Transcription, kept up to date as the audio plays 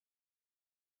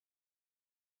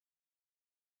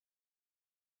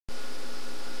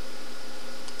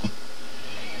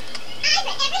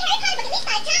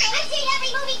time. I've seen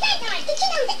every movie 10 times. Did you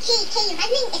know that G.K.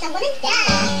 Rowling is a woman? Duh.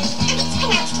 And it's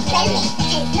pronounced Rowling,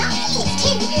 and not Kids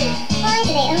Kim. Why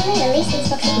do they only release these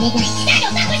books at midnight?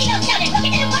 Daniel, stop pushing those children. Look at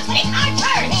the new books when it's our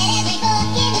turn. Read every book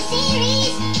in the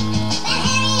series. About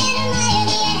Harry and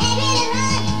Hermione and Hagrid and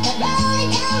Ron. But Rowling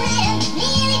don't write 'em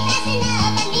nearly fast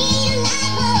enough. I need a lot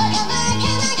more. Come on,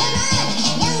 come on, come on.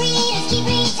 Young readers keep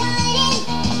returning.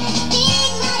 Big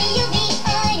money you'll be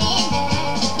earning.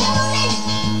 Rowling,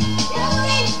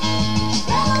 Rowling,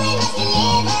 Rowling must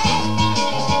deliver.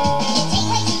 It takes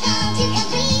way too long to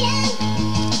complete 'em.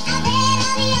 I've read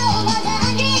all the old ones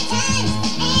 100 times,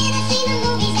 and I've seen the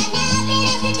movies. Got nothing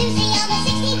else to do. See, on the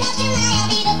 16th of July, I'll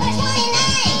be the first one in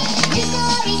line. New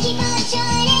stories keep on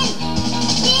joining.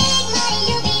 Big money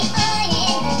you'll be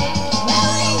earning.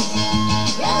 Rowling,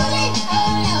 Rowling,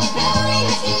 oh no, Rowling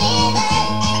must deliver.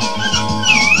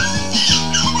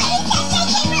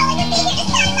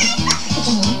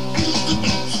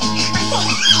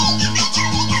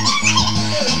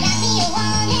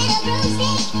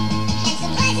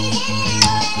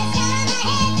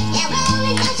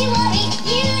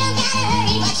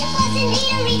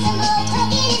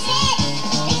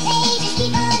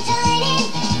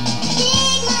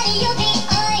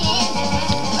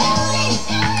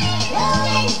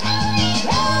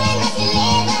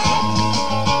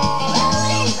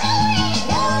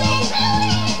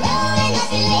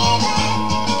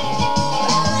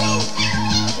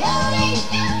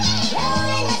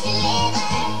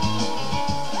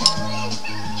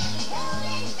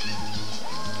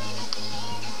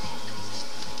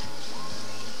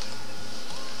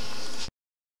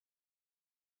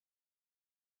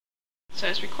 So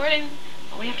it's recording.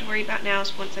 All we have to worry about now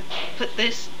is once I put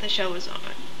this, the show is on.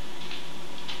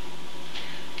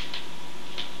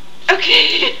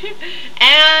 Okay.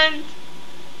 And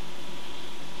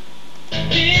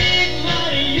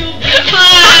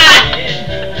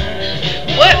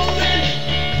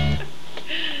whoops.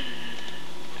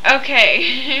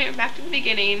 Okay, back to the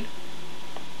beginning.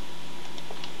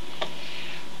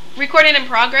 Recording in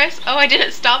progress. Oh, I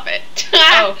didn't stop it.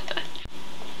 Oh.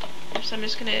 So I'm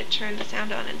just gonna turn the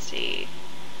sound on and see.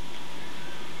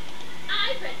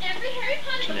 I've read every Harry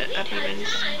Potter Turn it up even.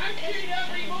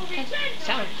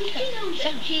 Sound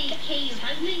test. G.K.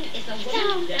 Rowling is a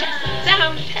woman.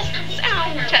 Sound test.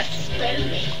 Sound test.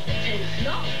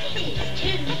 Not Kids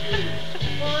Kim.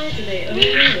 Why do they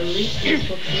only release these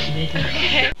books at midnight?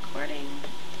 Okay. Recording.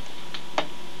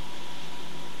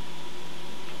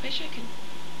 Wish I could,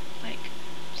 like,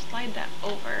 slide that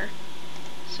over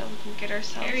so we can get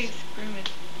ourselves. Harry's broom is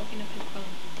poking up his bum.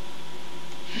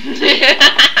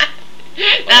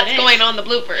 That's going on the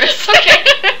bloopers. Okay.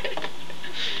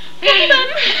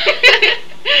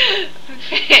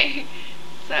 Okay.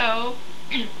 So,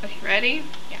 okay, ready?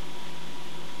 Yeah.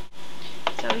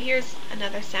 So here's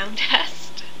another sound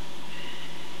test.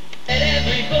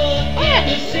 Every book Yeah. in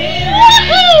the series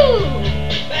Woohoo!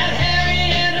 about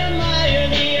Harry and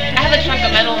Hermione and I have a chunk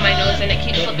of metal in my nose and it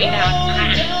keeps slipping down.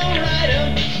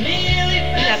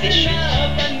 I have issues.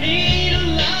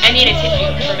 I need a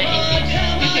tissue for my issues.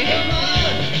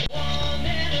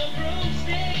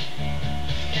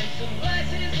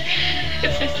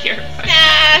 This is your part.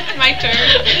 Nah, it's my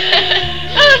turn.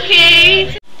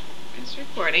 Okay. It's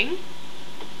recording.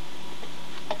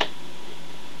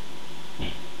 So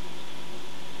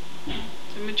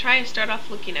I'm going to try and start off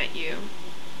looking at you.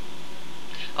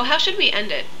 Oh, how should we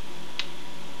end it?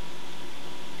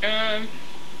 I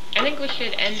think we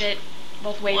should end it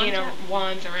both waving our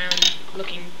wands around,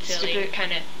 looking silly, Stupid.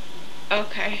 kind of.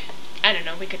 Okay. I don't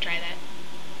know. We could try that.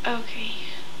 Okay.